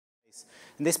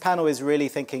And this panel is really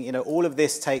thinking, you know, all of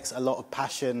this takes a lot of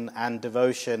passion and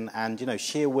devotion and, you know,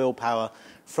 sheer willpower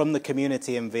from the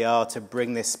community in VR to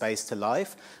bring this space to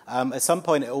life. At some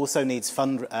point, it also needs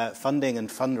funding and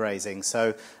fundraising.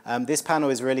 So this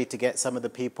panel is really to get some of the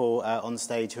people on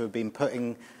stage who have been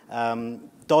putting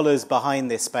dollars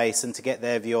behind this space and to get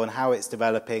their view on how it's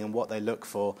developing and what they look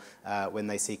for when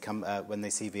they see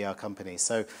VR companies.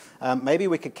 So maybe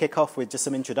we could kick off with just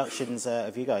some introductions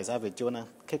of you guys. Avid, do you want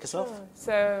to kick us off?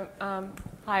 So,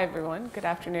 hi everyone. Good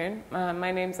afternoon.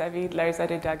 My name's Avid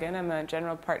Larizadeh Duggan. I'm a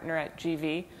general partner at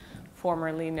GV,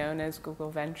 formerly known as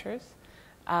Google Ventures.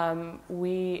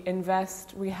 We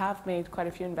have made quite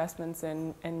a few investments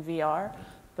in VR,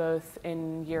 both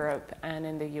in Europe and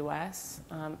in the US.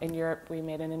 In Europe, we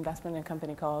made an investment in a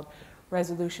company called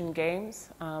Resolution Games,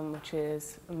 which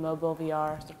is mobile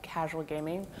VR, sort of casual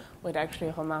gaming, with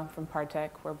actually Romain from Partech.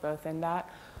 We're both in that.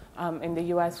 In the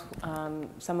US,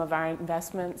 some of our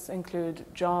investments include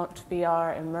Jaunt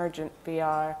VR, Emergent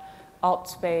VR,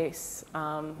 Altspace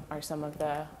are some of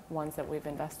the ones that we've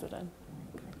invested in.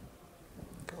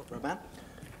 Cool. Romain?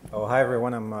 Oh, hi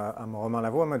everyone, I'm Romain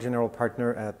Lavault. I'm a general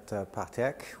partner at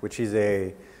Partech, which is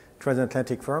a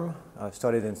transatlantic firm.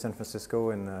 Started in San Francisco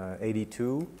in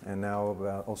 '82 and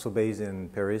now also based in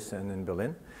Paris and in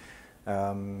Berlin.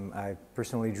 I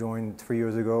personally joined 3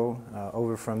 years ago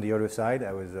over from the other side.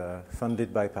 I was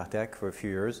funded by Partech for a few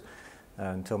years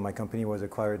until my company was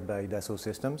acquired by Dassault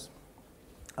Systems.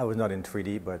 I was not in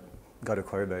 3D, but got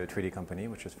acquired by a 3D company,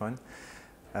 which was fun.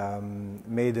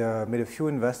 Made a few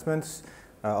investments.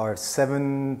 Our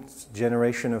seventh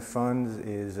generation of funds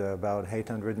is about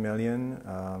 800 million,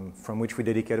 from which we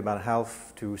dedicate about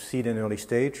half to seed and early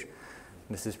stage.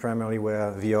 This is primarily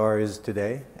where VR is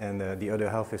today, and the other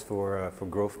half is for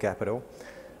growth capital.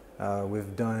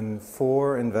 We've done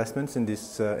 4 investments in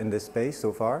this space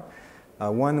so far.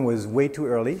 One was way too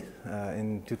early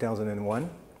in 2001,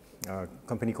 a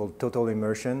company called Total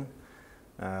Immersion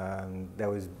that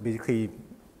was basically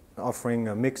offering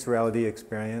a mixed reality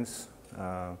experience.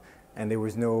 And there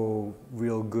was no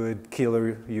real good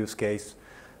killer use case.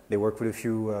 They worked with a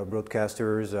few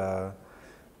broadcasters,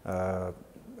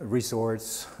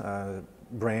 resorts,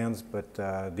 brands, but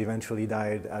they eventually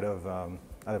died out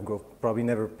of growth. Probably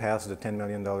never passed the $10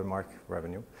 million mark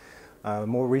revenue.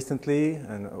 More recently,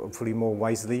 and hopefully more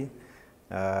wisely,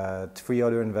 3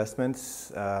 other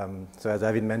investments. So as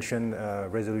Avid mentioned,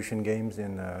 Resolution Games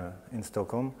in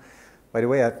Stockholm. By the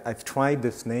way, I've tried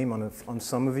this name on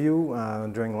some of you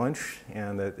during lunch,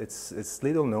 and it's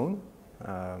little known.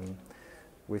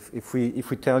 If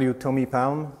we tell you Tommy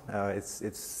Palm,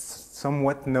 it's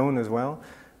somewhat known as well.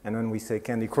 And when we say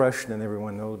Candy Crush, then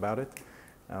everyone knows about it.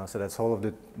 So that's all of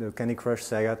the Candy Crush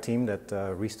Saga team that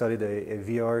restarted a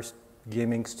VR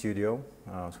gaming studio.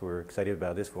 So we're excited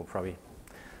about this. We'll probably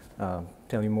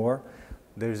tell you more.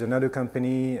 There's another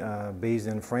company based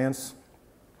in France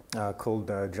called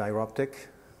Gyroptic.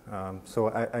 So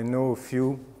I know a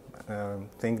few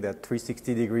think that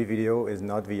 360-degree video is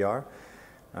not VR.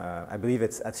 I believe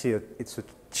it's actually it's a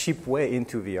cheap way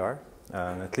into VR.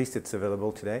 At least it's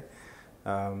available today.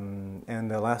 And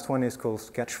the last one is called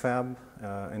Sketchfab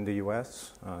in the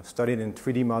US. Started in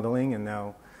 3D modeling and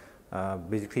now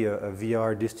basically a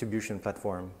VR distribution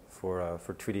platform for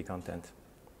 3D content.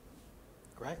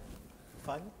 Great.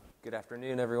 Fine. Good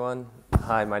afternoon, everyone.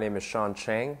 Hi, my name is Shawn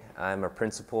Cheng. I'm a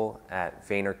principal at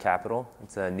Vayner Capital.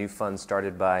 It's a new fund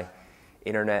started by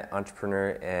internet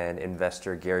entrepreneur and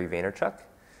investor Gary Vaynerchuk.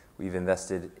 We've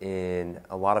invested in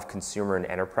a lot of consumer and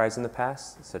enterprise in the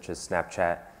past, such as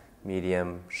Snapchat,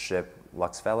 Medium, Ship,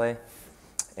 Luxvele.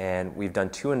 And we've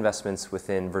done 2 investments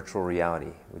within virtual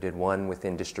reality. We did one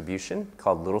within distribution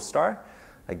called Little Star,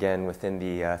 again within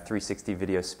the 360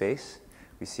 video space.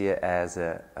 We see it as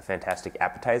a fantastic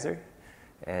appetizer.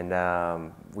 And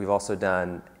we've also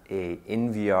done a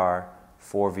in VR,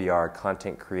 for VR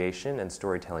content creation and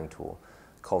storytelling tool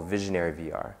called Visionary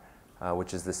VR,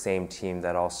 which is the same team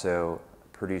that also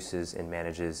produces and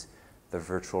manages the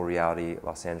virtual reality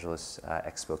Los Angeles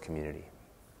Expo community.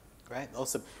 Great,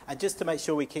 awesome. And just to make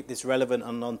sure we keep this relevant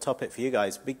and on topic for you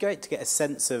guys, it'd be great to get a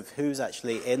sense of who's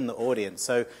actually in the audience.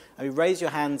 So I mean, raise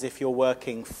your hands if you're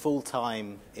working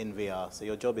full-time in VR. So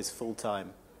your job is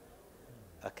full-time.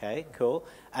 Okay, cool.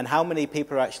 And how many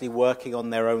people are actually working on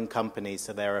their own companies?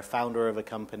 So they're a founder of a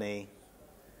company.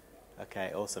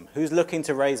 Okay, awesome. Who's looking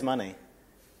to raise money?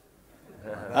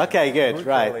 Okay, good,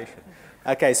 right.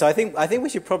 Okay, so I think we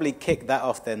should probably kick that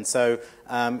off then. So,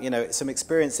 some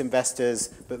experienced investors,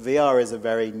 but VR is a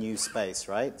very new space,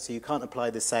 right? So you can't apply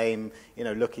the same,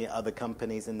 looking at other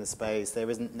companies in the space. There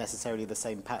isn't necessarily the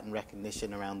same pattern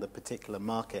recognition around the particular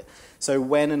market. So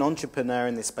when an entrepreneur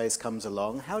in this space comes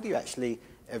along, how do you actually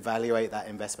evaluate that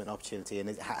investment opportunity,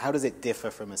 and how does it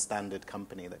differ from a standard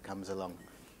company that comes along?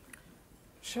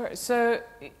 Sure. So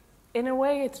in a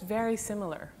way, it's very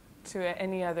similar to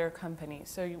any other company.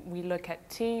 So we look at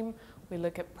team, we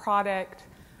look at product,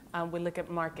 we look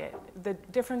at market. The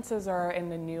differences are in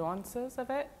the nuances of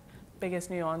it.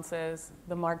 Biggest nuance is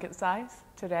the market size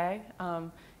today.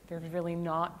 There's really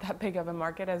not that big of a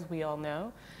market, as we all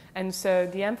know. And so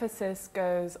the emphasis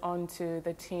goes onto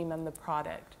the team and the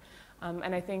product.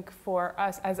 And I think for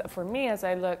us, for me, as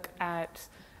I look at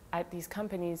these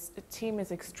companies, the team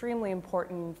is extremely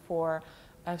important for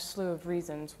a slew of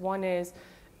reasons. One is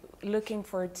looking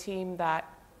for a team that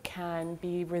can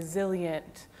be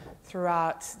resilient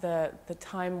throughout the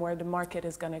time where the market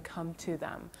is going to come to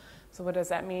them. So what does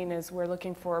that mean is we're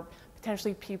looking for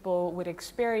potentially people with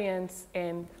experience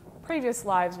in previous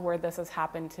lives where this has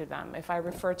happened to them. If I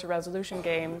refer to resolution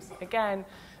games, again,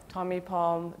 Tommy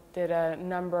Palm did a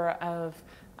number of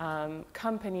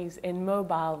companies in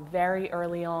mobile very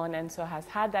early on, and so has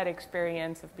had that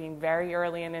experience of being very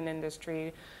early in an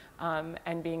industry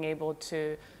and being able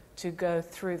to go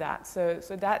through that. So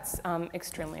that's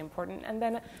extremely important. And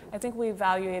then I think we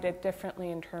evaluate it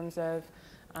differently in terms of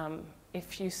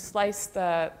if you slice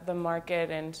the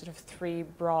market in sort of three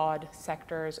broad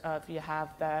sectors of you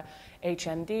have the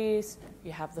HMDs,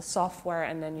 you have the software,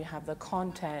 and then you have the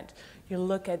content. You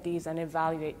look at these and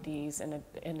evaluate these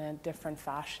in a different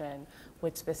fashion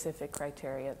with specific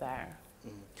criteria there.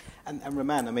 And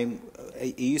Romain, I mean, are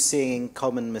you seeing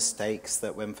common mistakes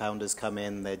that when founders come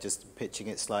in, they're just pitching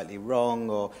it slightly wrong,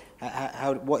 or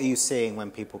what are you seeing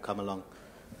when people come along?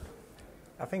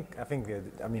 I think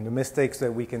the mistakes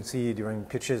that we can see during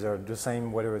pitches are the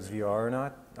same whether it's VR or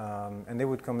not, and they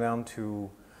would come down to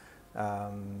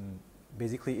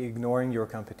basically ignoring your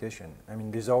competition. I mean,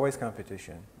 there's always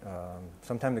competition.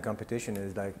 Sometimes the competition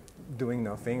is like doing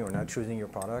nothing or not choosing your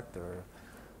product or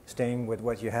staying with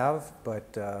what you have,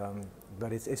 but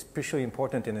it's especially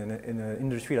important in an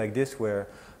industry like this where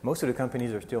most of the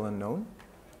companies are still unknown.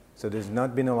 So there's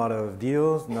not been a lot of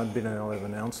deals, not been a lot of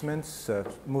announcements.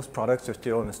 Most products are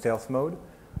still in a stealth mode.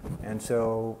 And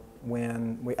so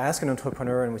when we ask an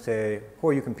entrepreneur and we say, who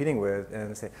are you competing with?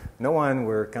 And they say, no one,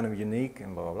 we're kind of unique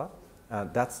and blah, blah, blah.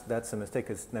 That's a mistake.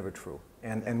 It's never true.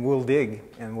 And we'll dig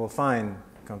and we'll find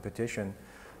competition.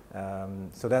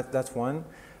 So that's one.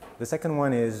 The second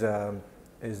one is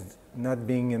not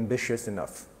being ambitious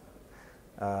enough.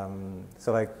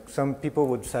 So like some people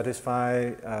would be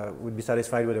satisfied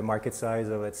with a market size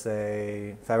of, let's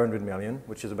say, 500 million,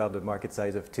 which is about the market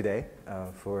size of today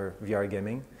for VR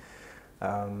gaming.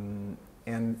 And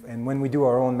when we do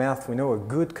our own math, we know a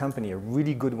good company, a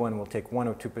really good one, will take 1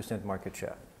 or 2% market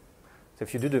share. So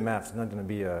if you do the math, it's not going to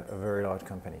be a very large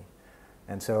company.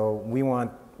 And so we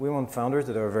want founders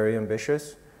that are very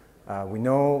ambitious. We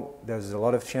know there's a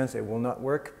lot of chance it will not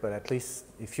work, but at least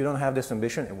if you don't have this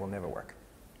ambition, it will never work.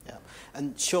 Yeah.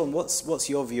 And Shawn, what's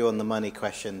your view on the money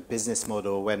question, business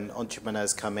model, when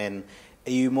entrepreneurs come in?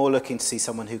 Are you more looking to see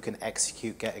someone who can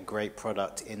execute, get a great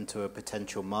product into a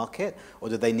potential market? Or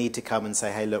do they need to come and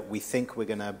say, hey, look, we think we're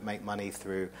going to make money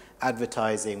through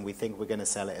advertising. We think we're going to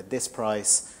sell it at this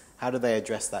price. How do they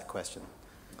address that question?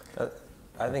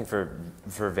 I think for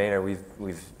Vayner,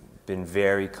 we've been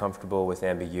very comfortable with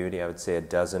ambiguity. I would say a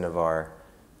dozen of our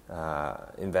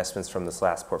investments from this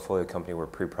last portfolio company were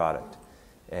pre-product.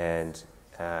 And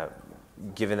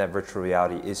given that virtual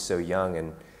reality is so young,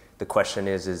 and the question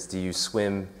is do you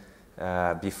swim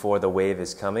before the wave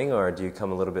is coming, or do you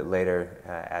come a little bit later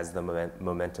as the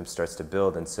momentum starts to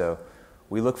build? And so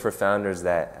we look for founders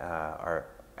that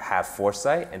have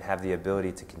foresight and have the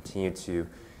ability to continue to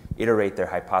iterate their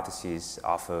hypotheses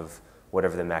off of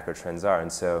whatever the macro trends are.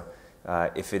 And so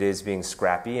if it is being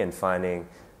scrappy and finding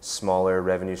smaller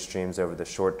revenue streams over the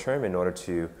short term in order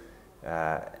to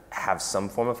have some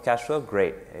form of cash flow,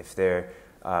 great. If they're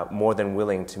more than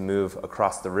willing to move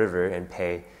across the river and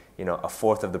pay, a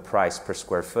fourth of the price per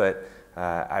square foot,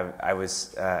 I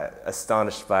was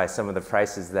astonished by some of the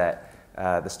prices that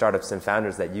the startups and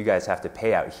founders that you guys have to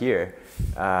pay out here.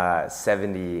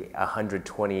 70,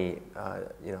 120,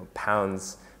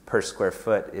 pounds per square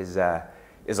foot is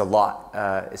a lot,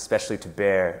 especially to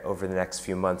bear over the next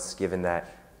few months, given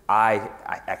that I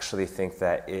actually think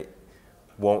that it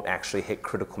won't actually hit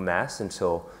critical mass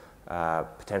until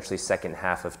potentially second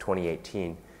half of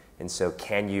 2018. And so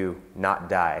can you not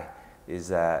die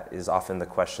is often the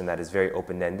question that is very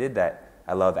open-ended that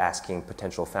I love asking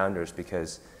potential founders,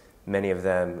 because many of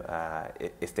them,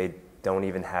 if they don't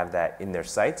even have that in their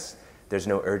sights, there's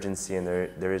no urgency and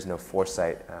there is no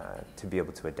foresight to be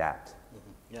able to adapt.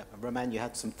 Mm-hmm. Yeah, Romain, you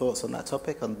had some thoughts on that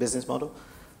topic, on business model?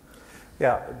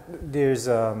 Yeah, there's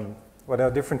there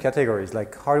are different categories.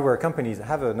 Like hardware companies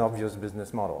have an obvious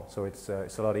business model, so it's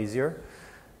a lot easier.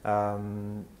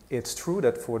 It's true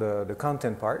that for the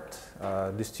content part,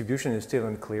 distribution is still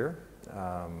unclear.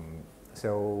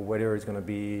 So whether it's going to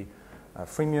be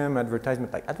freemium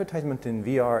advertisement, like advertisement in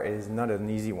VR is not an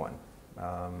easy one.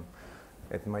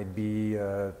 It might be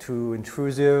too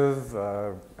intrusive,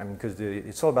 because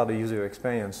it's all about the user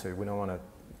experience, so we don't want to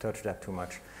touch that too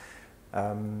much.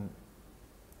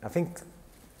 I think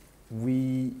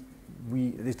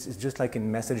it's just like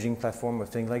in messaging platform or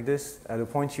things like this. At a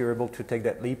point you're able to take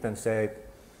that leap and say,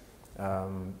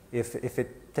 if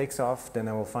it takes off, then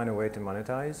I will find a way to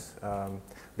monetize.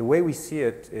 The way we see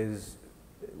it is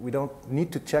we don't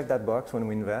need to check that box when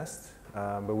we invest,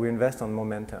 but we invest on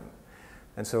momentum.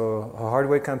 And so a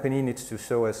hardware company needs to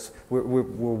show us, we're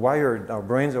wired, our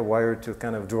brains are wired to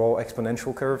kind of draw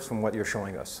exponential curves from what you're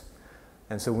showing us.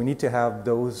 And so we need to have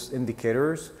those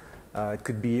indicators. It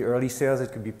could be early sales,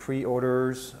 it could be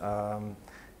pre-orders.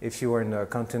 If you are in the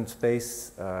content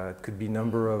space, it could be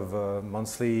number of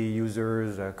monthly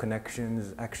users,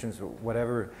 connections, actions,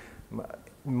 whatever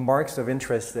marks of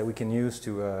interest that we can use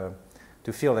to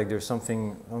feel like there's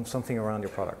something around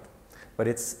your product. But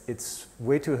it's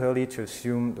way too early to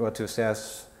assume or to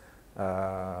assess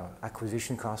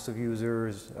acquisition cost of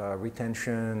users,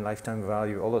 retention, lifetime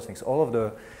value, all those things. All of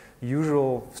the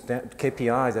usual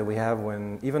KPIs that we have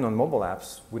even on mobile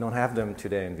apps, we don't have them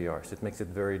today in VR, so it makes it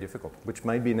very difficult, which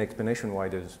might be an explanation why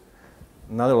there's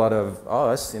not a lot of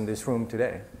us in this room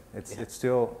today. It's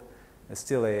still a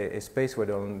space where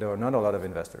there are not a lot of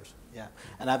investors. Yeah,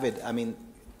 and Avid, I mean,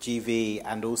 GV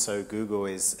and also Google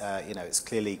is, it's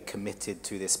clearly committed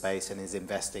to this space and is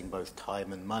investing both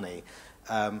time and money.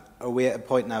 Are we at a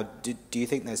point now, do you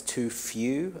think there's too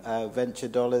few venture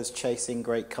dollars chasing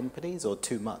great companies, or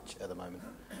too much at the moment?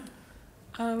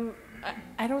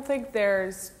 I don't think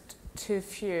there's too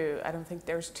few. I don't think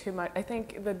there's too much. I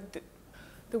think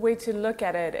the way to look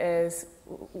at it is,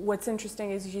 what's interesting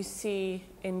is you see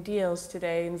in deals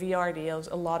today, in VR deals,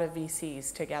 a lot of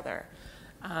VCs together.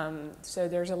 So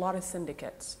there's a lot of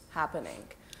syndicates happening,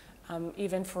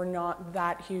 even for not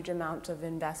that huge amount of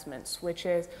investments, which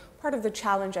is part of the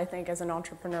challenge, I think, as an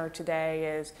entrepreneur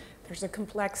today. Is there's a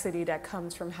complexity that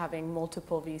comes from having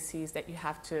multiple VCs that you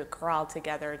have to corral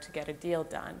together to get a deal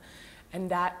done. And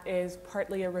that is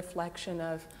partly a reflection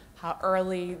of how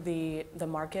early the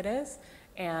market is,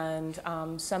 and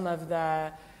some of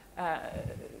the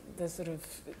sort of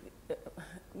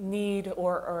need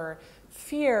or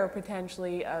fear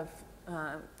potentially of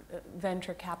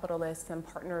venture capitalists and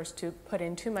partners to put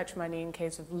in too much money in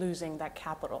case of losing that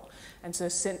capital. And so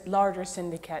larger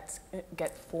syndicates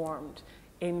get formed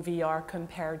in VR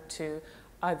compared to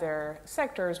other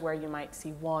sectors where you might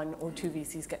see one or two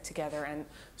VCs get together and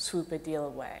swoop a deal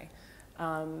away.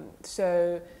 And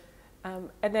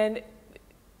then,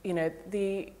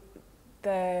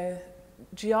 the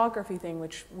geography thing,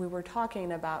 which we were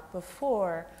talking about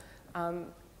before,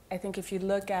 I think if you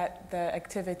look at the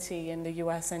activity in the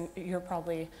US, and you're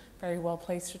probably very well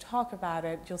placed to talk about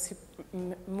it, you'll see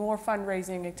more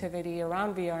fundraising activity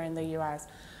around VR in the US.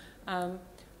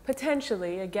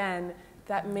 Potentially, again,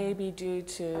 that may be due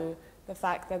to the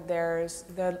fact that there's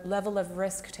the level of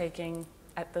risk-taking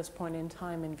at this point in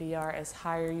time in VR is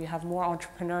higher. You have more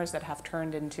entrepreneurs that have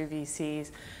turned into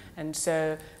VCs, and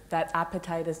so that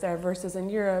appetite is there, versus in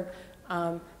Europe,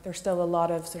 there's still a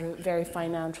lot of sort of very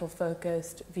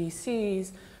financial-focused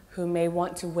VCs who may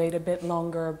want to wait a bit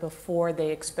longer before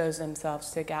they expose themselves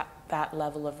to that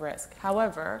level of risk.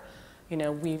 However,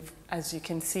 as you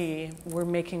can see, we're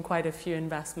making quite a few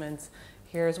investments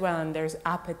here as well, and there's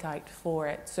appetite for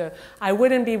it. So I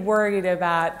wouldn't be worried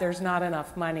about there's not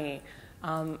enough money.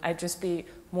 I'd just be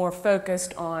more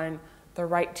focused on the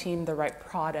right team, the right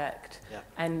product,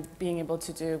 and being able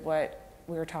to do what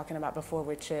we were talking about before,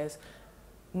 which is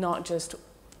not just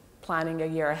planning a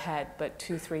year ahead, but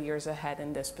 2-3 years ahead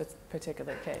in this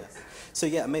particular case. So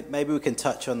yeah, maybe we can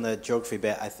touch on the geography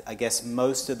bit. I guess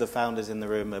most of the founders in the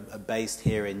room are based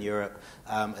here in Europe.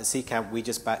 At Seedcamp, we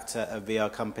just backed a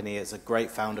VR company. It's a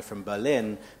great founder from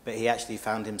Berlin, but he actually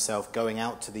found himself going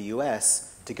out to the US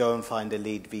to go and find a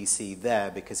lead VC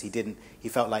there, because he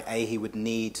felt like he would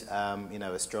need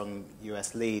a strong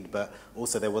US lead, but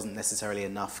also there wasn't necessarily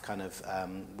enough kind of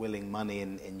willing money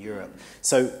in Europe.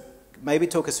 So maybe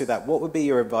talk us through that. What would be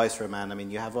your advice, Romain? I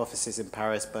mean, you have offices in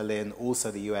Paris, Berlin,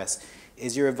 also the US.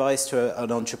 Is your advice to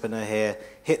an entrepreneur here,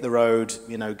 hit the road,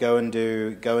 you know, go and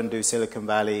do Silicon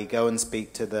Valley, go and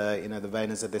speak to the, you know, the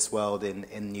Vayners of this world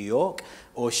in New York,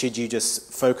 or should you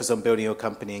just focus on building your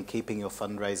company and keeping your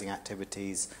fundraising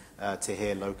activities to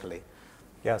here locally?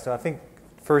 Yeah, so I think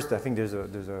first, there's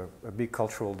a big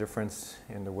cultural difference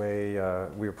in the way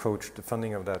we approach the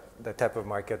funding of that type of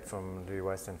market from the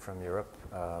US and from Europe.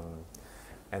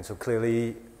 And so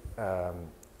clearly,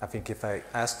 I think if I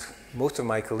asked most of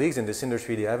my colleagues in this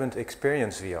industry, they haven't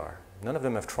experienced VR. None of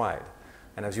them have tried.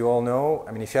 And as you all know,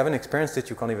 I mean, if you haven't experienced it,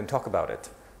 you can't even talk about it.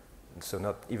 And so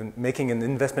not even making an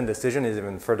investment decision is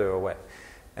even further away.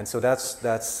 And so that's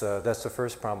the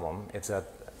first problem. It's that,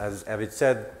 as Avid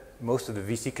said, most of the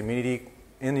VC community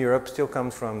in Europe still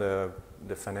comes from the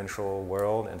financial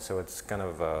world, and so it's kind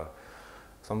of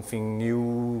something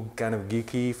new, kind of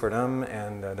geeky for them,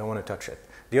 and don't want to touch it.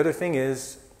 The other thing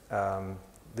is,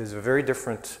 there's a very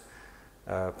different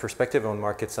perspective on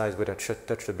market size, which I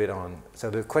touched a bit on. So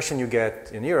the question you get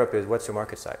in Europe is, what's your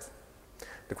market size?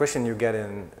 The question you get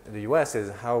in the US is,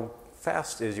 how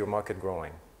fast is your market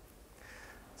growing?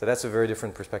 So that's a very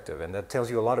different perspective, and that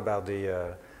tells you a lot about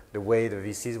the way the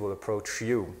VCs will approach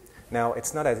you. Now,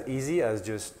 it's not as easy as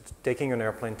just taking an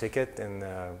airplane ticket and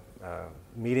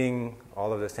meeting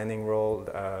all of the Sandy Hill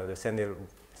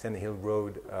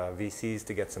Road VCs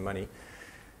to get some money.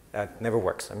 That never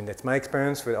works. I mean, that's my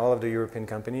experience with all of the European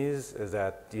companies, is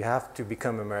that you have to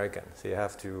become American. So you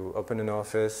have to open an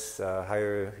office,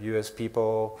 hire US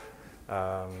people,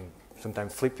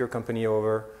 sometimes flip your company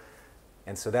over.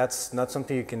 And so that's not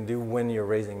something you can do when you're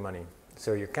raising money.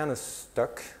 So you're kind of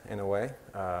stuck in a way,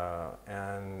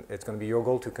 and it's going to be your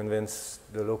goal to convince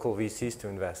the local VCs to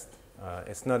invest.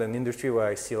 It's not an industry where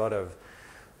I see a lot of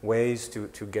ways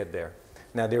to get there.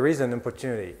 Now, there is an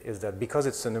opportunity, is that because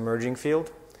it's an emerging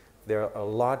field, there are a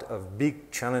lot of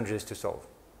big challenges to solve,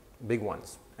 big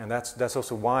ones. And that's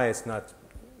also why it's not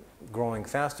growing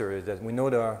faster, is that we know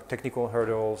there are technical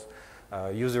hurdles,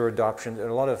 user adoption,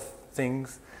 a lot of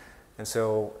things. And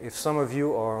so if some of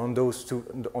you are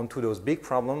onto those big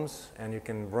problems and you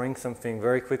can bring something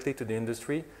very quickly to the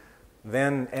industry,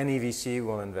 then any VC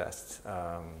will invest.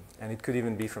 And it could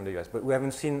even be from the US. But we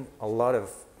haven't seen a lot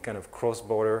of kind of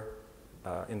cross-border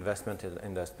investment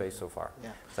in that space so far.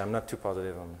 Yeah. So I'm not too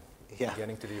positive on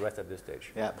getting to the US at this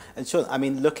stage. Yeah, and Shawn, I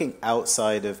mean, looking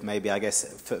outside of maybe, I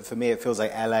guess, for me, it feels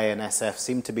like LA and SF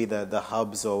seem to be the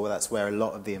hubs, or that's where a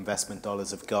lot of the investment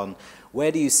dollars have gone.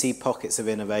 Where do you see pockets of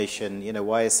innovation? You know,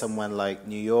 why is someone like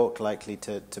New York likely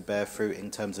to bear fruit in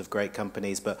terms of great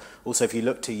companies? But also, if you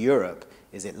look to Europe,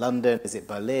 is it London? Is it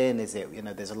Berlin? Is it, you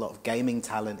know, there's a lot of gaming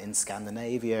talent in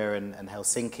Scandinavia and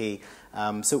Helsinki.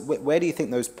 So where do you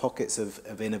think those pockets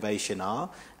of innovation are?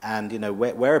 And, you know,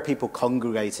 where are people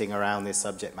congregating around this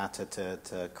subject matter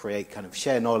to create kind of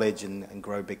share knowledge and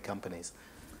grow big companies?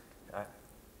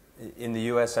 In the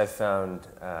US, I've found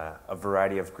a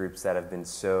variety of groups that have been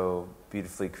so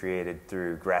beautifully created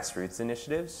through grassroots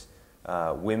initiatives.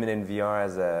 Women in VR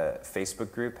as a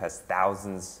Facebook group has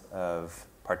thousands of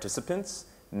participants,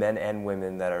 men and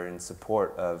women, that are in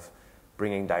support of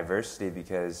bringing diversity,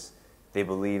 because they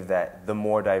believe that the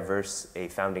more diverse a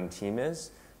founding team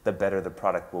is, the better the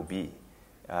product will be.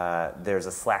 There's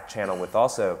a Slack channel with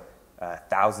also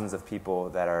thousands of people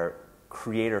that are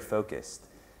creator-focused.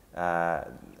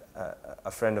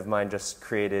 A friend of mine just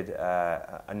created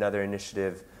another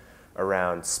initiative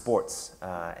around sports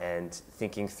and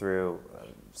thinking through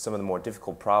some of the more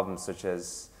difficult problems, such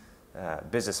as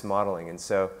business modeling. And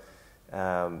so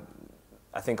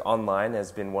I think online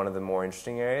has been one of the more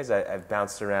interesting areas. I've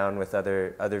bounced around with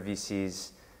other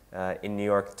VCs in New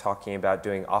York talking about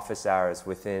doing office hours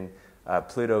within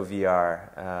Pluto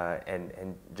VR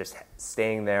and just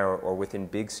staying there or within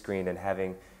big screen and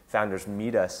having founders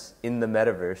meet us in the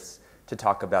metaverse to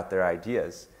talk about their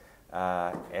ideas.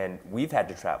 And we've had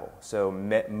to travel. So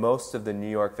most of the New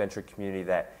York venture community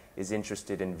that is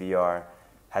interested in VR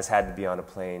has had to be on a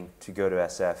plane to go to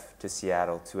SF, to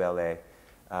Seattle, to LA.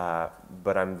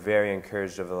 But I'm very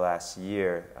encouraged over the last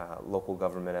year. Local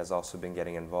government has also been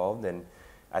getting involved. And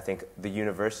I think the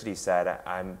university side,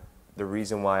 the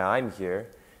reason why I'm here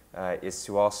is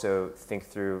to also think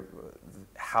through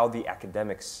how the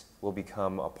academics will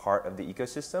become a part of the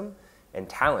ecosystem and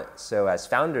talent. So as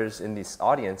founders in this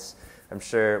audience, I'm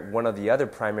sure one of the other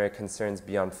primary concerns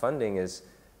beyond funding is,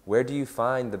 where do you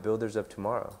find the builders of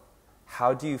tomorrow?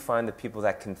 How do you find the people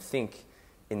that can think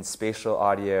in spatial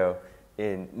audio,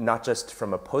 in not just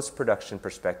from a post-production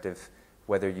perspective,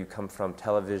 whether you come from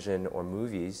television or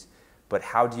movies, but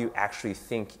how do you actually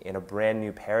think in a brand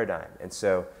new paradigm? And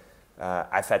so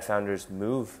I've had founders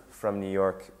move from New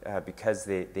York because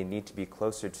they need to be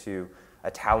closer to a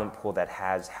talent pool that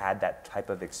has had that type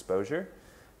of exposure.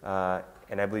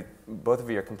 And I believe both of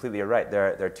you are completely right.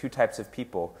 There are two types of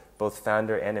people, both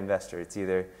founder and investor. It's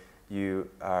either you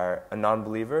are a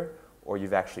non-believer or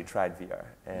you've actually tried VR.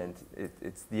 And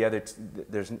it's the other,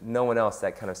 there's no one else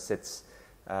that kind of sits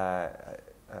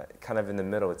kind of in the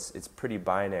middle. It's pretty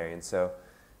binary. And so,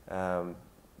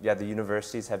 yeah, the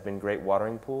universities have been great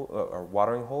watering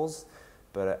holes,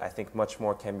 but I think much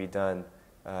more can be done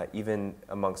even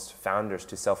amongst founders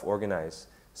to self-organize.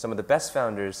 Some of the best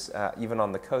founders, even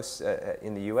on the coast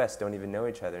in the US, don't even know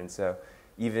each other. And so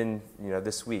even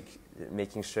this week,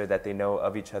 making sure that they know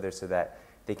of each other so that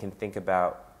they can think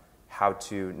about how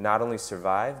to not only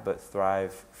survive, but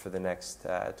thrive for the next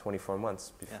 24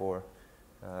 months before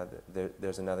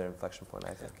there's another inflection point,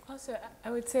 I think. Also,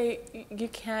 I would say you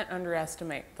can't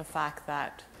underestimate the fact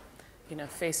that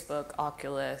Facebook,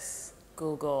 Oculus,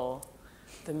 Google,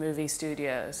 the movie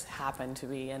studios happen to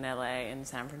be in LA and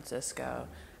San Francisco.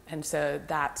 And so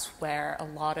that's where a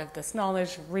lot of this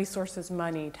knowledge, resources,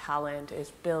 money, talent is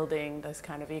building this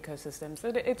kind of ecosystem. So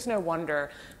it's no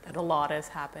wonder that a lot is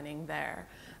happening there.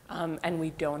 And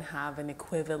we don't have an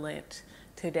equivalent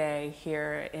today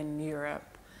here in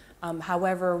Europe.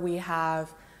 However, we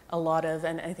have a lot of,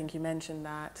 and I think you mentioned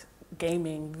that,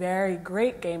 gaming, very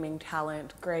great gaming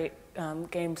talent, great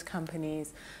games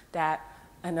companies that,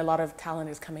 and a lot of talent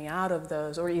is coming out of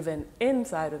those, or even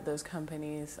inside of those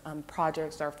companies.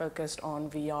 Projects are focused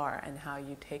on VR and how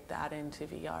you take that into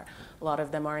VR. A lot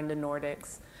of them are in the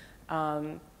Nordics.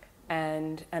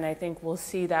 And I think we'll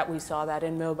see that. We saw that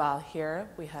in mobile here.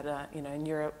 We had in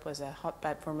Europe was a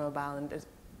hotbed for mobile, and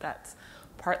that's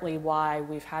partly why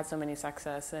we've had so many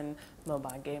success in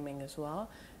mobile gaming as well.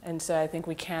 And so I think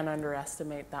we can't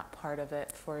underestimate that part of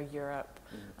it for Europe.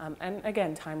 And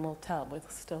again, time will tell. We're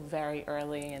still very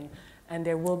early, and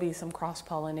there will be some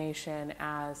cross-pollination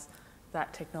as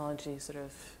that technology sort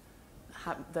of,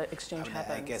 the exchange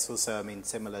happens. I guess also,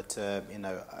 similar to,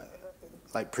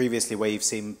 like previously where you've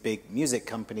seen big music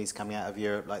companies coming out of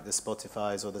Europe, like the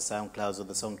Spotifys or the SoundClouds or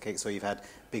the Songkicks, or you've had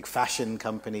big fashion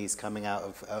companies coming out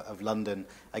of London.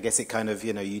 I guess it kind of,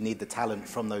 you need the talent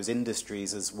from those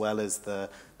industries as well as the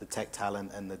tech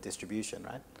talent and the distribution,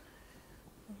 right?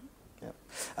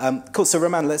 Yeah. Cool. So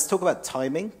Romain, let's talk about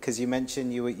timing, because you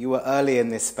mentioned you were early in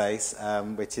this space,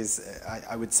 which is,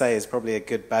 I would say, is probably a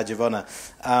good badge of honor.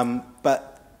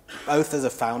 But both as a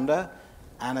founder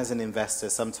and as an investor,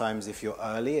 sometimes if you're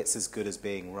early, it's as good as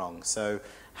being wrong. So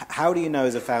how do you know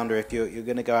as a founder if you're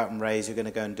going to go out and raise, you're going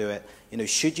to go and do it?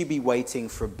 Should you be waiting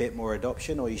for a bit more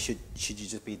adoption, or should you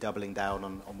just be doubling down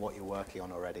on what you're working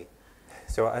on already?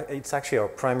 So it's actually our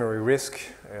primary risk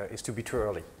is to be too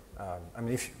early.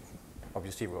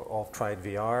 Obviously we've all tried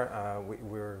VR.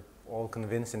 We're all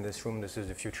convinced in this room this is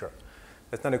the future.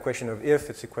 It's not a question of if,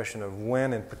 it's a question of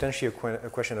when, and potentially a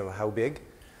question of how big.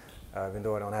 Even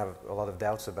though I don't have a lot of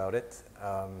doubts about it.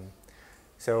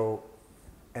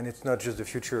 And it's not just the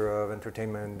future of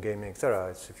entertainment, gaming, etc.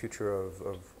 It's the future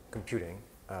of computing,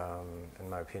 in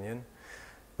my opinion.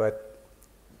 But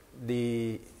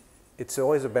it's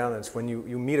always a balance. When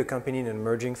you meet a company in an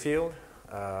emerging field,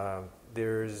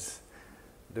 there's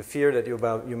the fear that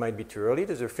you might be too early.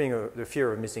 There's the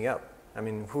fear of missing out.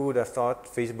 Who would have thought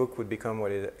Facebook would become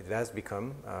what it has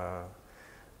become?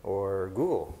 Or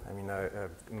Google.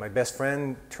 My best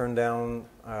friend turned down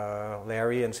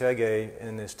Larry and Sergey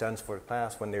in his Stanford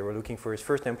class when they were looking for his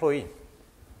first employee.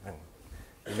 And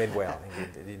he did well,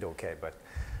 he did okay. But,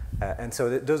 and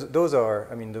so those are,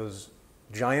 those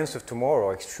giants of tomorrow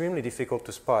are extremely difficult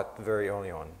to spot very early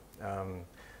on.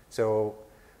 So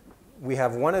we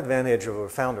have one advantage over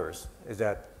founders, is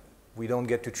that we don't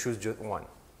get to choose just one.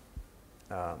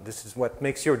 This is what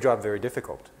makes your job very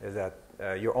difficult, is that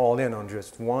you're all in on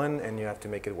just one and you have to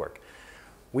make it work.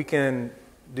 We can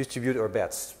distribute our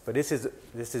bets, but this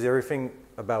is everything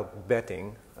about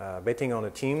betting. Betting on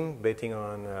a team, betting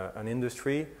on an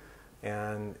industry,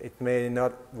 and it may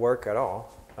not work at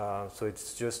all. So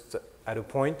it's just at a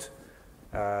point,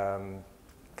 kind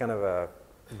of a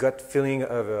gut feeling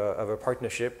of a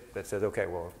partnership that says, okay,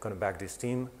 we're going to back this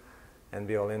team and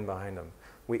be all in behind them.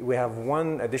 We have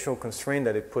one additional constraint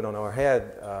that it put on our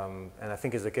head, and I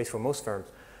think is the case for most firms.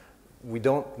 We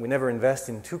never invest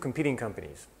in two competing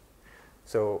companies.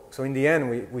 So in the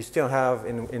end, we still have,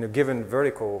 in a given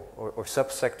vertical or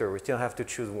subsector, we still have to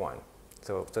choose one.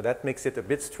 So that makes it a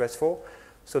bit stressful.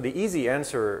 So the easy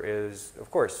answer is,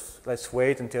 of course, let's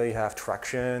wait until you have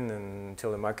traction and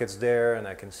until the market's there, and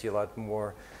I can see a lot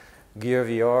more Gear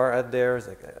VR out there,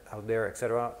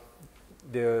 etc.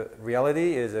 The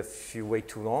reality is if you wait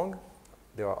too long,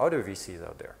 there are other VCs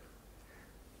out there.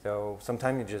 So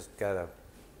sometimes you just gotta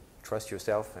trust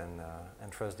yourself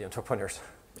and trust the entrepreneurs.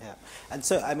 Yeah, and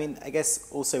so I mean, I guess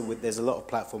also there's a lot of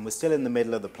platform. We're still in the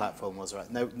middle of the platform wars,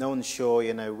 right? No one's sure,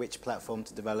 which platform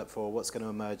to develop for, what's going to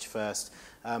emerge first.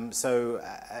 So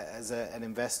as an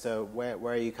investor, where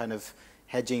are you kind of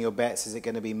hedging your bets? Is it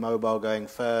going to be mobile going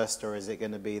first, or is it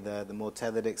going to be the more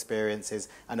tethered experiences?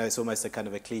 I know it's almost a kind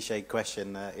of a cliched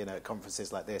question, at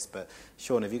conferences like this, but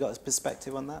Shawn, have you got a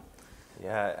perspective on that?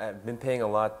 Yeah, I've been paying a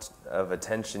lot of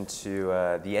attention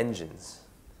to the engines.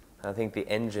 I think the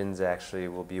engines actually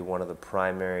will be one of the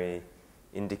primary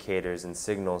indicators and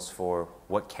signals for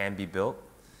what can be built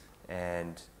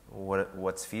and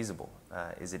what's feasible.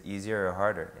 Is it easier or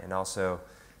harder? And also,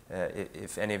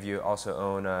 if any of you also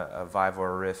own a Vive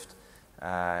or a Rift,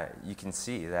 you can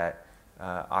see that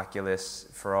Oculus,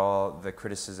 for all the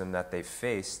criticism that they've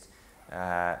faced,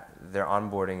 their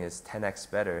onboarding is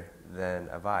 10x better than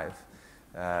a Vive.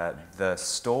 The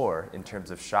store, in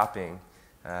terms of shopping,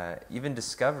 even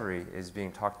discovery is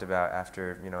being talked about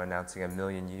after announcing 1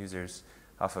 million users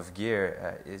off of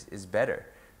Gear is better,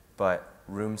 but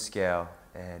room scale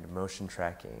and motion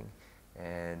tracking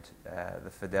and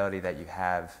the fidelity that you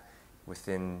have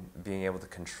within being able to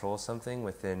control something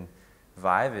within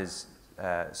Vive is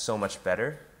so much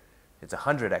better. It's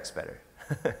 100x better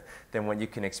than what you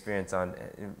can experience on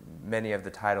many of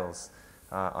the titles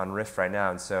on Rift right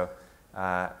now. And so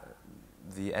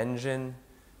the engine,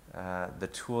 the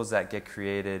tools that get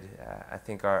created, I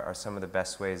think are some of the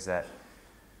best ways that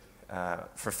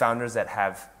for founders that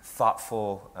have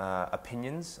thoughtful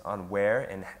opinions on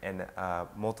where and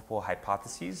multiple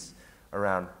hypotheses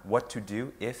around what to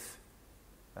do if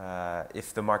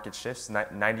the market shifts.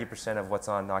 90% of what's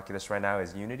on Oculus right now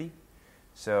is Unity.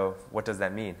 So what does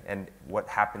that mean? And what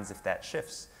happens if that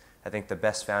shifts? I think the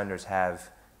best founders have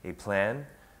a plan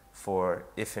for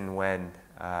if and when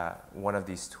one of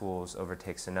these tools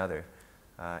overtakes another,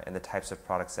 and the types of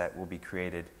products that will be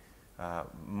created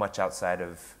much outside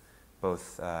of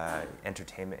both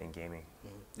entertainment and gaming.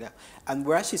 Yeah, and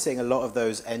we're actually seeing a lot of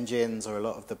those engines or a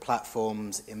lot of the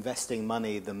platforms investing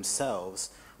money themselves.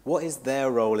 What is their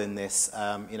role in this?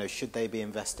 Should they be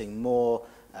investing more?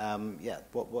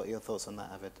 What are your thoughts on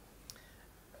that, Avid?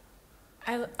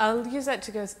 I'll use that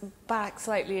to go back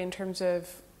slightly in terms of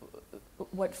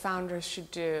what founders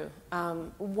should do.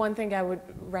 One thing I would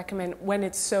recommend when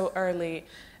it's so early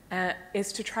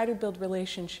is to try to build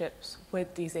relationships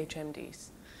with these HMDs,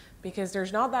 because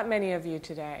there's not that many of you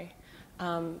today.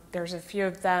 There's a few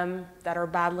of them that are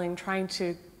battling, trying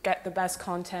to get the best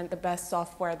content, the best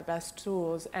software, the best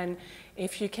tools. And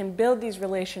if you can build these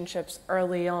relationships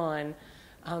early on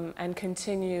and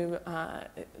continue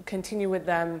with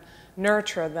them,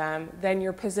 nurture them, then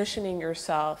you're positioning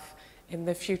yourself in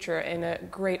the future in a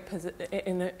great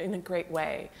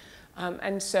way.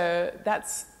 And so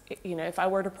that's, if I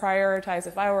were a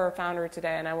founder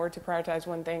today and I were to prioritize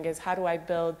one thing, is how do I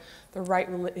build the right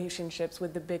relationships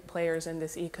with the big players in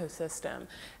this ecosystem?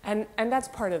 And that's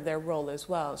part of their role as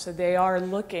well. So they are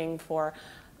looking for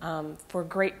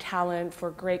great talent,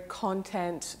 for great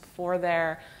content, for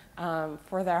their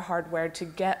hardware to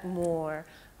get more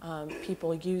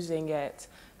people using it,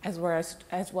 as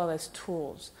well as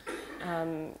tools.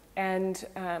 And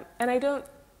I don't,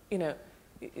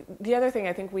 the other thing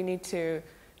I think we need to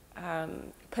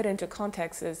put into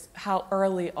context is how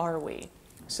early are we?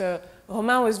 So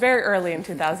Romain was very early in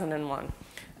 2001.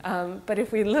 But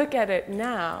if we look at it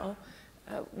now,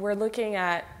 we're looking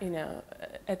at,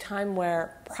 a time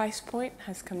where price point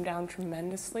has come down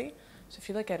tremendously. So if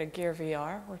you look at a Gear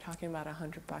VR, we're talking about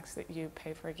 $100 that you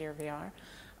pay for a Gear VR.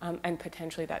 And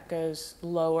potentially that goes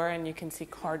lower, and you can see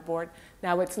cardboard.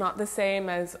 Now, it's not the same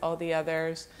as all the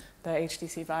others, the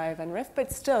HTC Vive and Rift,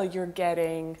 but still you're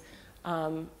getting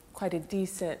quite a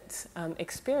decent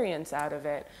experience out of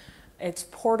it. It's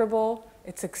portable,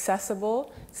 it's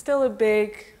accessible, still a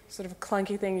big sort of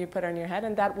clunky thing you put on your head,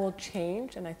 and that will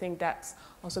change, and I think that's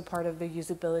also part of the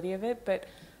usability of it. But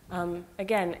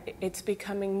again, it's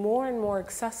becoming more and more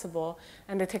accessible,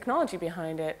 and the technology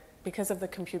behind it, because of the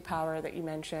compute power that you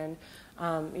mentioned,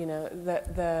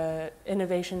 the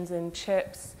innovations in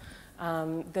chips,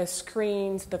 the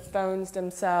screens, the phones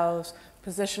themselves,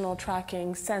 positional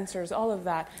tracking, sensors, all of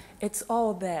that, it's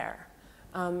all there.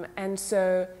 And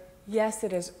so, yes,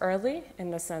 it is early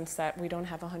in the sense that we don't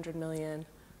have 100 million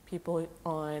people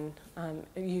on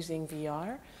using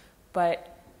VR,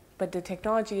 but the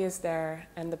technology is there,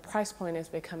 and the price point is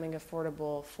becoming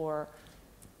affordable for,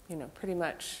 pretty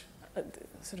much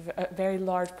sort of a very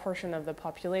large portion of the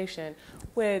population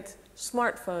with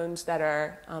smartphones that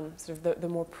are sort of the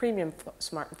more premium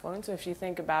smartphones. So if you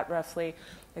think about roughly,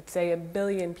 let's say 1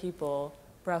 billion people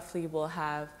roughly will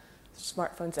have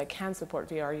smartphones that can support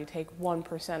VR, you take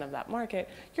 1% of that market,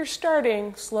 you're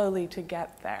starting slowly to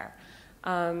get there.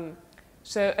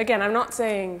 So again, I'm not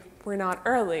saying we're not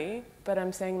early, but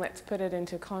I'm saying let's put it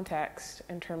into context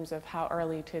in terms of how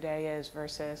early today is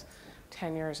versus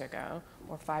 10 years ago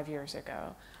or 5 years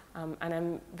ago. And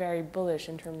I'm very bullish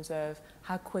in terms of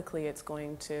how quickly it's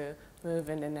going to move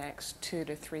in the next 2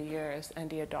 to 3 years and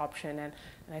the adoption. And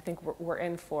I think we're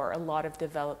in for a lot of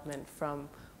development from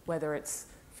whether it's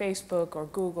Facebook or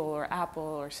Google or Apple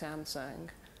or Samsung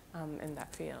in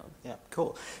that field. Yeah,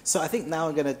 cool. So I think now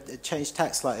I'm going to change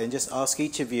tack slightly and just ask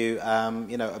each of you,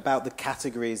 about the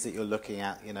categories that you're looking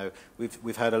at.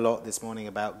 We've heard a lot this morning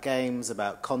about games,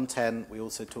 about content. We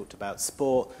also talked about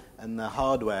sport and the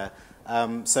hardware.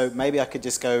 So maybe I could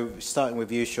just go, starting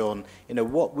with you, Shawn.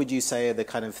 What would you say are the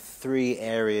kind of 3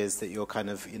 areas that you're kind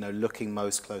of, looking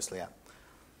most closely at?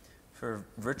 For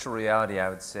virtual reality, I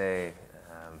would say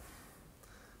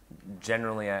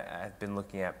generally I've been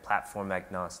looking at platform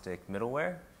agnostic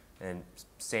middleware, and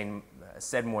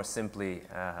said more simply,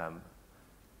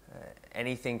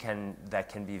 anything that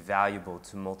can be valuable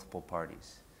to multiple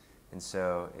parties. And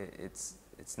so it's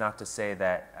not to say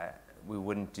that we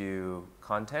wouldn't do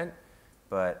content,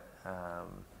 but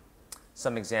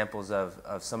some examples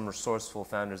of some resourceful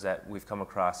founders that we've come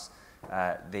across,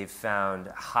 they've found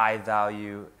high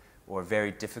value or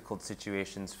very difficult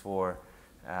situations for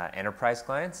enterprise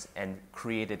clients and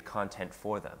created content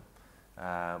for them.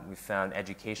 We've found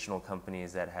educational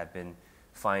companies that have been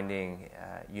finding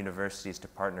universities to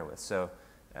partner with. So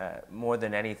more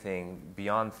than anything,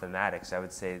 beyond thematics, I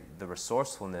would say the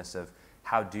resourcefulness of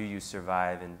how do you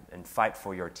survive and fight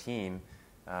for your team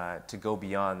to go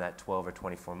beyond that 12 or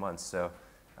 24 months. So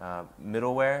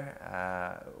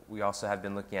middleware, we also have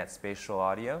been looking at spatial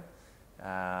audio.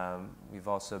 We've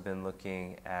also been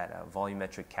looking at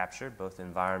volumetric capture, both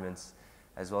environments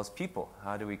as well as people.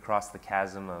 How do we cross the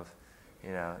chasm of,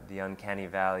 the uncanny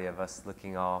valley of us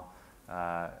looking all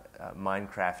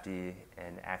Minecrafty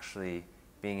and actually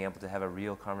being able to have a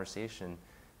real conversation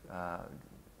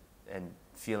and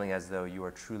feeling as though you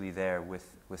are truly there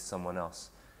with someone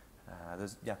else.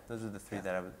 Those are the 3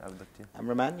 that I would look to. And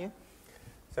Romain, you?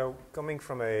 So coming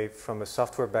from a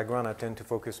software background, I tend to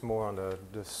focus more on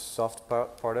the soft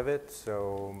part of it,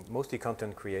 so mostly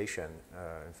content creation,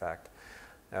 in fact.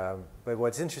 But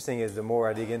what's interesting is the more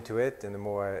I dig into it and the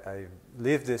more I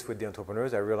live this with the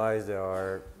entrepreneurs, I realize there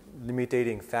are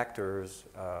limiting factors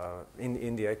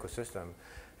in the ecosystem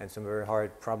and some very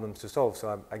hard problems to solve.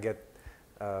 So I get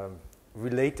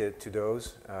related to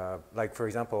those, like for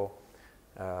example,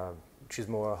 which is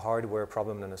more a hardware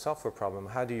problem than a software problem.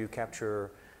 How do you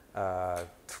capture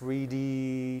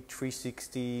 3D,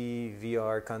 360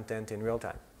 VR content in real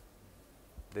time?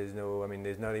 There's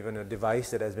not even a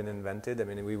device that has been invented.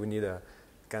 We would need a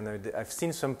kind of, I've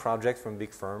seen some projects from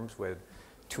big firms with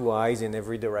 2 eyes in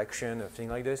every direction, a thing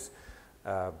like this.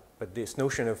 But this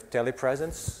notion of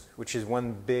telepresence, which is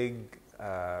one big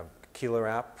killer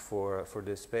app for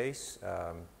this space,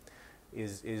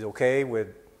 is okay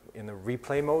in a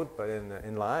replay mode, but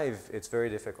in live, it's very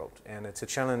difficult. And it's a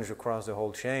challenge across the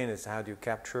whole chain. It's how do you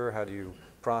capture, how do you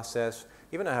process,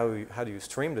 even how do you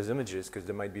stream those images, because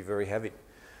they might be very heavy.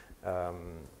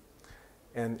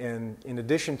 And in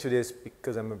addition to this,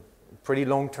 because I'm a pretty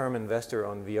long-term investor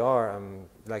on VR, I'm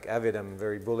like Avid, I'm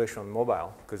very bullish on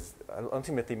mobile, because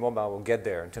ultimately mobile will get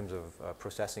there in terms of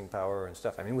processing power and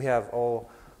stuff. We have all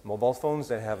mobile phones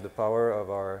that have the power of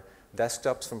our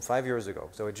desktops from 5 years ago,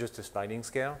 so it's just a sliding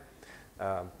scale.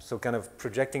 So kind of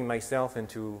projecting myself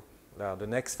into the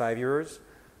next 5 years,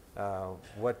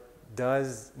 what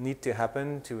does need to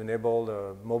happen to enable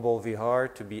the mobile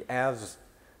VR to be as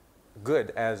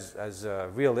good, as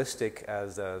realistic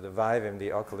as the Vive and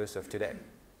the Oculus of today.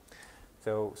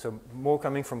 So more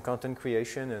coming from content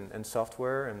creation and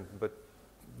software, but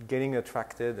getting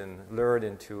attracted and lured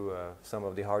into some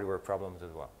of the hardware problems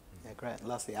as well. Yeah, great.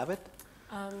 Lastly, Avid?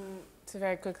 So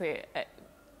very quickly,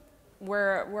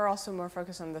 we're also more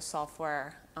focused on the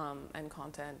software and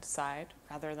content side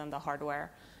rather than the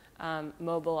hardware.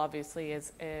 Mobile obviously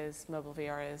is mobile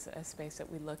VR is a space that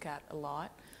we look at a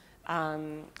lot.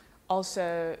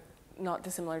 Also, not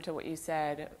dissimilar to what you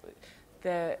said,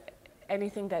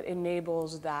 anything that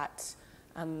enables that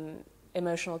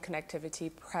emotional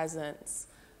connectivity, presence,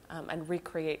 and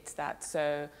recreates that.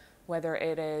 So whether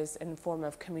it is in form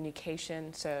of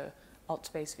communication, so Alt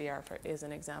Space VR is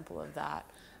an example of that,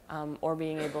 or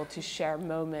being able to share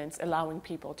moments, allowing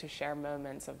people to share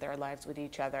moments of their lives with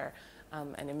each other.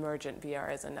 And emergent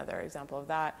VR is another example of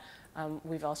that.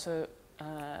 We've also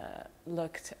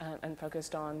looked and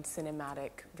focused on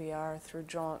cinematic VR through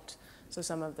Jaunt. So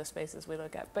some of the spaces we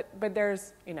look at. But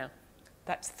there's,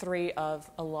 that's 3 of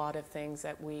a lot of things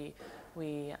that we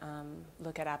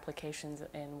look at applications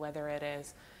in, whether it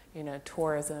is,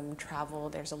 tourism, travel.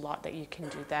 There's a lot that you can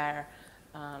do there.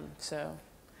 So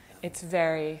it's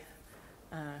very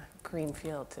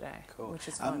greenfield today, cool. Which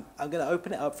is fun. I'm going to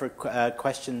open it up for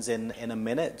questions in a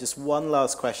minute. Just one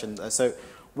last question. So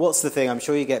what's the thing, I'm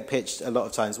sure you get pitched a lot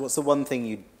of times, what's the one thing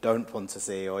you don't want to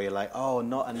see, or you're like, oh,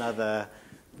 not another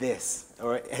this,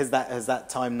 or has that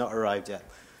time not arrived yet?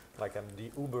 Like I'm the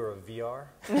Uber of VR?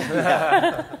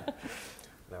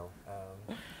 No.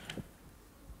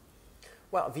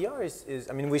 Well, VR is,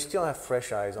 I mean, we still have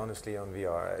fresh eyes, honestly, on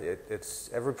VR. It's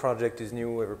every project is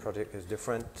new, every project is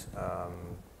different,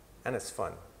 and it's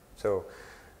fun. So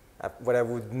what I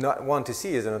would not want to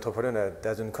see is an entrepreneur that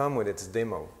doesn't come with its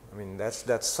demo. I mean,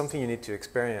 that's something you need to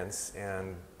experience,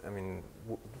 and I mean,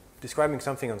 describing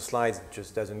something on slides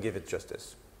just doesn't give it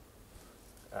justice.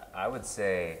 I would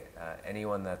say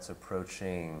anyone that's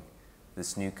approaching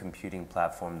this new computing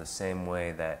platform the same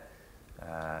way that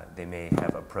they may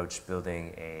have approached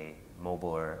building a mobile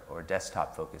or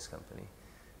desktop focused company.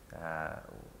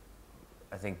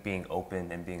 I think being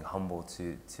open and being humble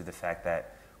to the fact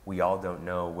that we all don't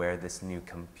know where this new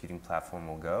computing platform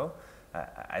will go.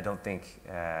 I don't think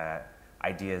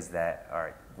ideas that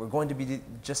are, we're going to be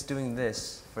just doing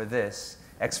this for this,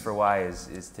 X for Y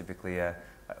is typically a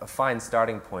fine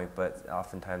starting point, but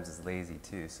oftentimes is lazy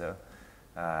too. So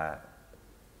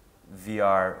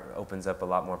VR opens up a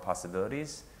lot more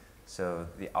possibilities. So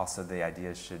also the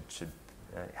ideas should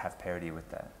have parity with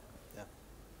that. Yeah.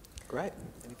 Great.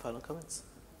 Any final comments?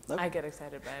 Nope. I get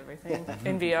excited by everything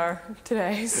in VR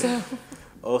today. So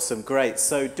awesome. Great.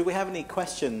 So do we have any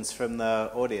questions from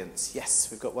the audience? Yes,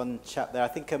 we've got one chap there. I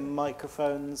think a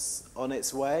microphone's on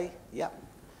its way. Yeah.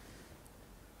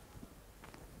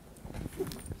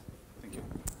 Thank you.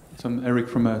 So I'm Eric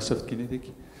from Soft Kinetic.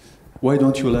 Why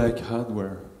don't you like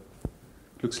hardware?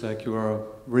 Looks like you are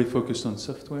very focused on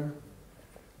software.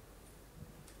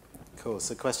 Cool.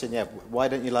 So question, yeah, why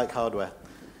don't you like hardware?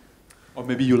 Or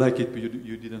maybe you like it, but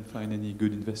you didn't find any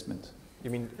good investment. You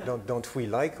mean don't we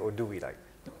like, or do we like?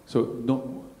 So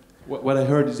what I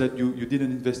heard is that you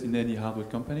didn't invest in any hardware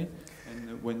company,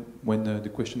 and when the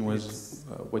question was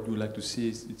what you like to see,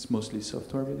 it's mostly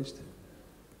software based.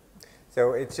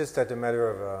 So it's just that a matter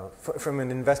of, from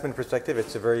an investment perspective,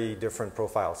 it's a very different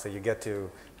profile. So you get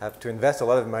to have to invest a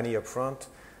lot of money up front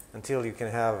until you can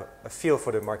have a feel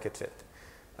for the market fit.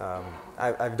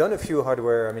 I've done a few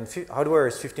hardware. I mean, hardware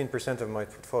is 15% of my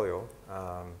portfolio.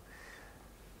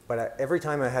 But every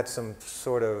time I had some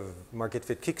sort of market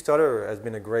fit, Kickstarter has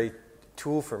been a great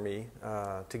tool for me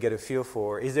to get a feel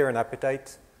for, is there an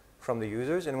appetite from the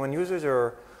users? And when users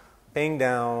are paying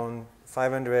down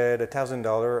 $500,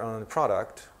 $1,000 on a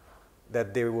product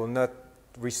that they will not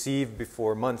receive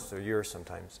before months or years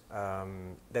sometimes,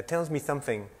 that tells me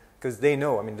something, because they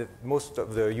know. I mean, most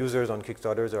of the users on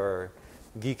Kickstarters are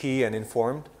geeky and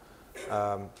informed,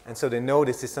 and so they know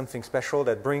this is something special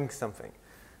that brings something.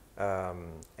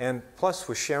 And plus,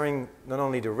 we're sharing not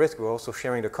only the risk, we're also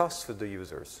sharing the costs with the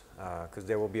users, because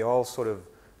there will be all sort of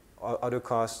other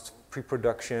costs,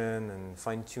 pre-production and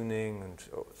fine-tuning, and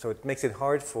so it makes it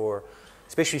hard for,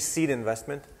 especially seed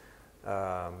investment.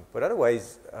 But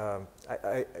otherwise,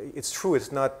 it's true,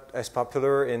 it's not as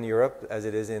popular in Europe as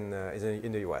it is in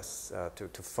the US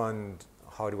to fund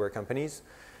hardware companies.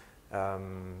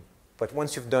 But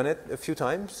once you've done it a few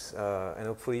times and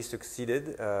hopefully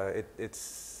succeeded,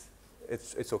 it's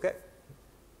okay.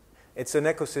 It's an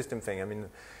ecosystem thing. I mean,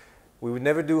 we would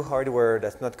never do hardware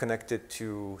that's not connected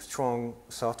to strong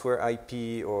software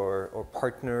IP or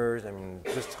partners. I mean,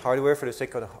 just hardware for the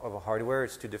sake of hardware,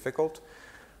 it's too difficult.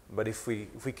 But if we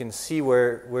can see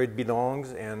where it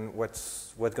belongs and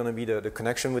what's going to be the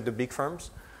connection with the big firms,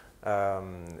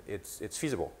 it's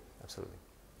feasible, absolutely.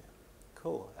 Yeah.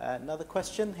 Cool. Another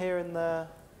question here in the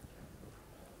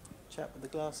chap with the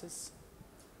glasses.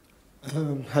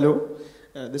 Hello,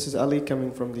 this is Ali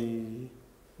coming from the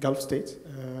Gulf states,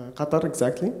 Qatar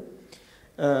exactly.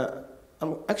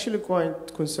 I'm actually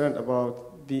quite concerned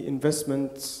about the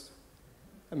investments,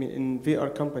 I mean, in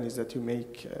VR companies that you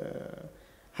make.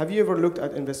 Have you ever looked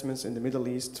at investments in the Middle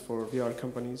East for VR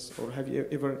companies, or have you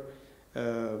ever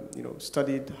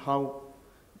studied how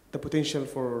the potential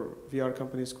for VR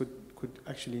companies could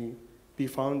actually be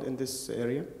found in this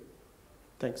area?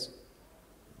 Thanks.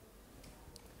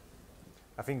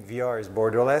 I think VR is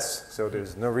borderless, so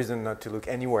there's no reason not to look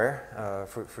anywhere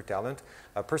for talent.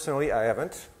 Personally, I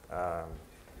haven't.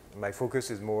 My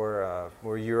focus is more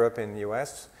Europe and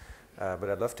US, but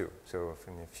I'd love to. So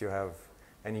if you have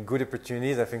any good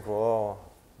opportunities, I think we'll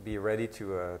all be ready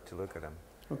to look at them.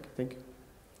 Okay, thank you.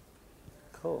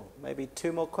 Cool. Maybe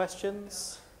 2 more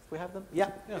questions, if we have them.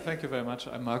 Yeah. Yeah, thank you very much.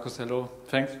 I'm Marcus. Hello.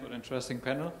 Thanks for the interesting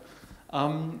panel.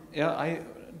 I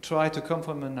try to come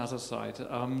from another side.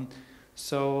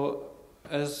 So,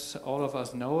 as all of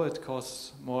us know, it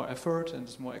costs more effort and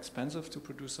it's more expensive to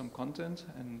produce some content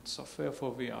and software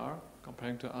for VR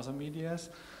comparing to other medias.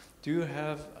 Do you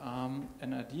have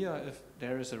an idea if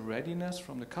there is a readiness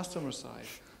from the customer side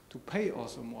to pay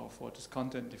also more for this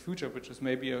content in the future, which is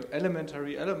maybe an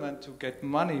elementary element to get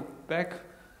money back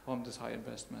from these high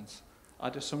investments? Are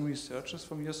there some researches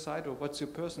from your side, or what's your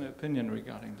personal opinion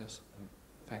regarding this?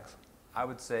 Thanks. I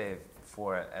would say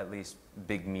for at least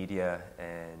big media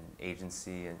and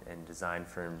agency and design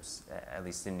firms, at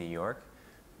least in New York,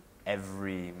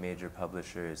 every major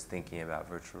publisher is thinking about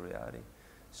virtual reality.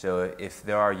 So if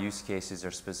there are use cases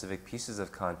or specific pieces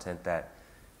of content that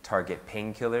target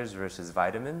painkillers versus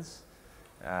vitamins,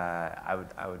 I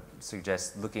would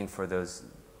suggest looking for those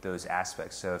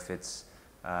aspects. So if it's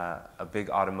a big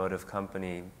automotive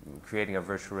company creating a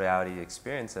virtual reality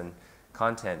experience and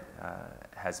content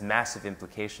has massive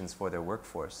implications for their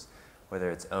workforce, whether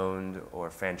it's owned or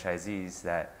franchisees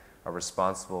that are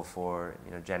responsible for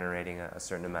generating a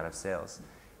certain amount of sales.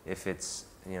 If it's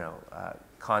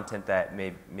content that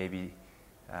may be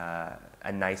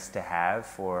a nice to have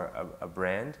for a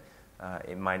brand,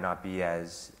 it might not be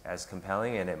as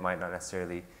compelling, and it might not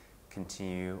necessarily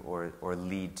continue or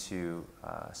lead to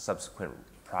subsequent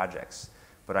projects.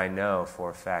 But I know for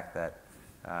a fact that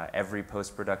every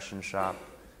post-production shop,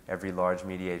 every large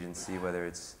media agency, whether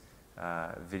it's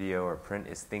video or print,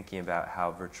 is thinking about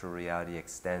how virtual reality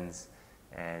extends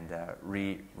and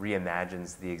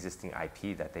reimagines the existing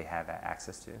IP that they have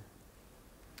access to.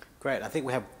 Great. I think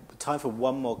we have time for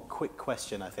one more quick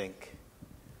question, I think.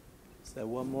 Is there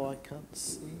one more I can't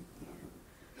see?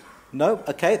 No?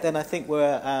 Okay, then I think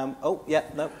we're... oh, yeah,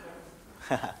 no.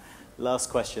 Last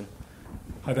question.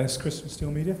 Hi there, it's Chris from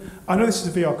Steel Media. I know this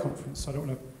is a VR conference, so I don't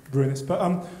want to ruin this, but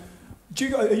are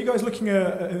you guys looking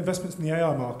at investments in the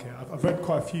AR market? I've read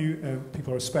quite a few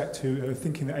people I respect who are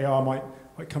thinking that AR might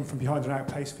come from behind and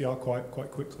outpace VR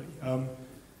quite quickly.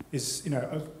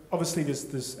 Obviously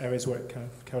there's areas where it kind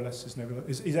of coalesces.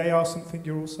 Is AR something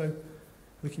you're also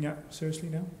looking at seriously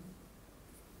now?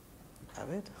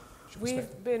 Avid?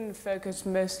 We've been focused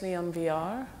mostly on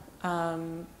VR.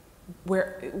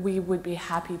 We would be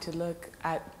happy to look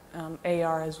at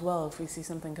AR as well if we see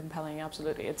something compelling,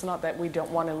 absolutely. It's not that we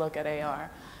don't want to look at AR.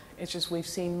 It's just we've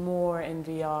seen more in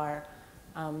VR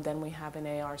than we have in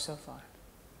AR so far.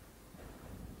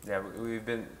 Yeah, we've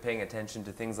been paying attention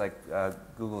to things like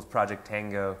Google's Project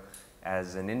Tango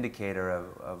as an indicator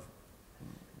of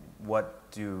what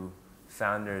do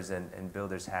founders and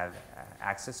builders have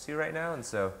access to right now. And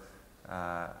so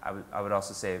I would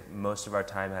also say most of our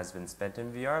time has been spent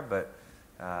in VR, but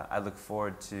I look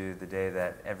forward to the day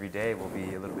that every day will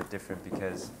be a little bit different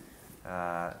because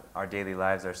our daily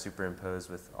lives are superimposed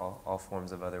with all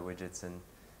forms of other widgets, and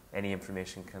any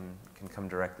information can come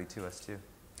directly to us too.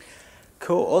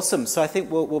 Cool, awesome. So I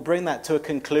think we'll bring that to a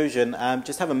conclusion.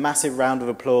 Just have a massive round of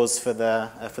applause for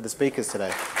the speakers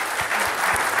today.